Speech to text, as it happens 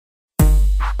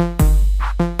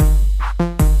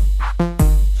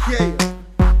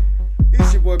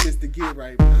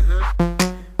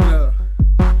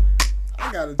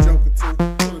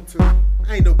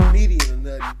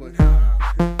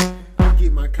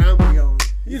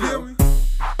You feel me?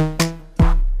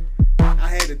 I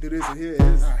had to do this in here.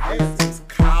 It's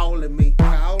calling me.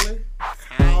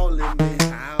 Calling me.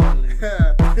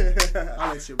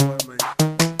 I'll let you boy, man.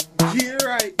 Yeah,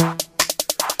 right.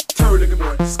 Turn looking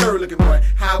boy, skirt looking boy,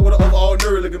 high with an overall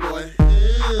nerd looking boy.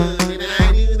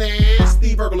 I do that.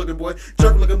 Steve Urkel looking boy,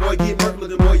 jerk looking boy, get murk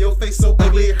looking boy. Your face so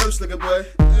ugly it hurts looking boy.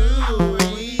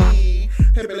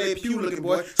 Pepe Le Pew looking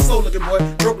boy, slow looking boy,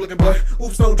 broke looking boy.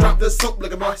 Oops, don't drop the soap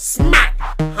looking boy. Smack!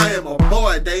 I am a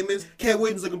boy, Damon. Cat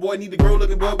Williams looking boy, need to grow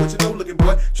looking boy. What you know looking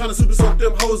boy, trying to super soak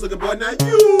them hoes looking boy. Now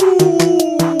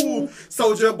you,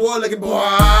 soldier boy looking boy.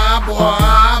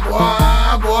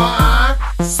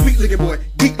 Sweet looking boy,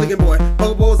 geek looking boy,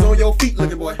 bubbles on your feet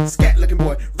looking boy, scat looking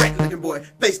boy, rat looking boy,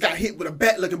 face got hit with a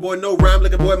bat looking boy, no rhyme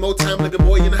looking boy, more time looking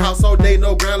boy, in the house all day,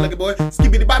 no grind looking boy,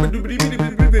 skibbity bobbity doobity bitty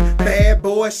bitty, bad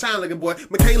boy, shine looking boy,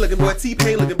 McCain looking boy,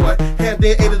 T-Pain looking boy, half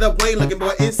dead ate it up Wayne looking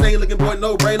boy, insane looking boy,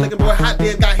 no brain looking boy, hot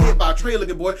damn got hit by a train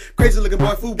looking boy, crazy looking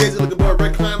boy, food gazy looking boy,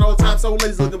 recline all the time, so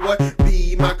lazy looking boy,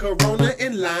 be my Corona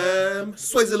and lime,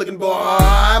 Swayze looking boy,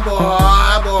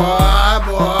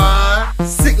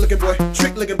 sick looking boy,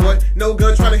 trick looking boy, no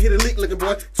gun trying to hit a lick looking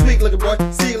boy, twig looking boy,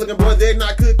 sick looking boy, they're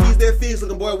not cookies, they're figs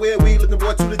looking boy, wear weed looking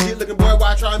boy, too legit looking boy,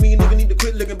 why try me, nigga need to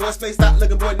quit looking boy, space out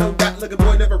looking boy, no dot looking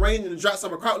boy, never rain in the drop,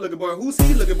 summer crowd looking boy, who's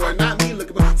he looking boy, not me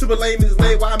looking boy, super lame is his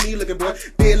name, why me looking boy,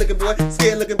 dead looking boy,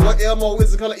 scared looking boy, Elmo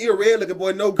is the color ear red looking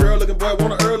boy, no girl looking boy,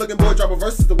 want a looking boy, drop a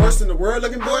verse is the worst in the world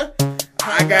looking boy.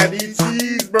 I got these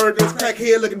cheeseburgers,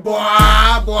 crackhead looking boy,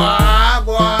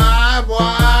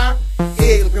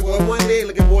 egg looking boy, one leg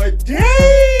looking boy, damn!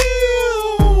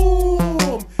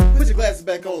 Put your glasses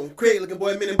back on, Craig looking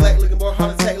boy, Men in Black looking boy,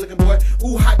 heart attack looking boy,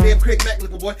 ooh, hot damn Craig Mack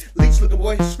looking boy, Leech looking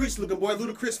boy, Screech looking boy,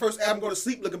 Ludacris first album, go to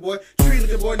sleep looking boy, Tree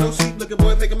looking boy, no sheep looking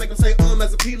boy, make him say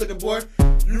as a P looking boy,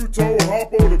 you told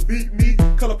Hoppo to beat me,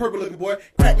 color purple looking boy,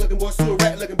 crack looking boy, sewer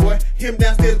rat looking boy, him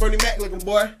downstairs Bernie Mac looking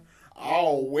boy.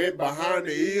 All wet behind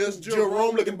the ears,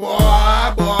 Jerome looking boy. Hold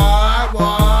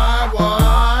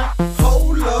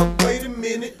up, wait a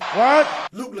minute. What?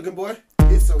 Luke looking boy.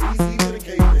 It's so easy for the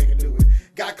caveman can do it.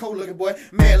 Got cold looking boy,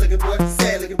 mad looking boy,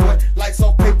 sad looking boy, lights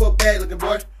off paper, bad looking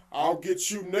boy. I'll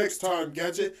get you next time,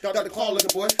 gadget. Got the claw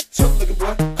looking boy, chump looking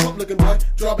boy, clump looking boy,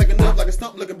 draw back enough like a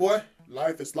stump looking boy.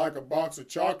 Life is like a box of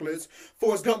chocolates.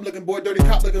 Forrest Gump looking boy, dirty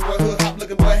cop looking boy, hood hop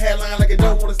looking boy, headline like it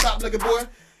don't wanna stop looking boy.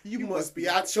 You must be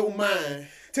out your mind,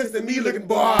 testing me looking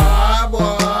boy,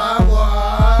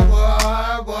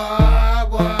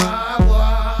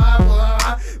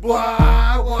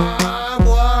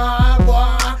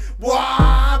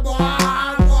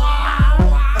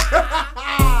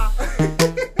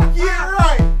 Yeah,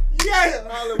 right. Yeah.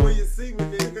 Holla when you see me,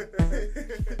 nigga.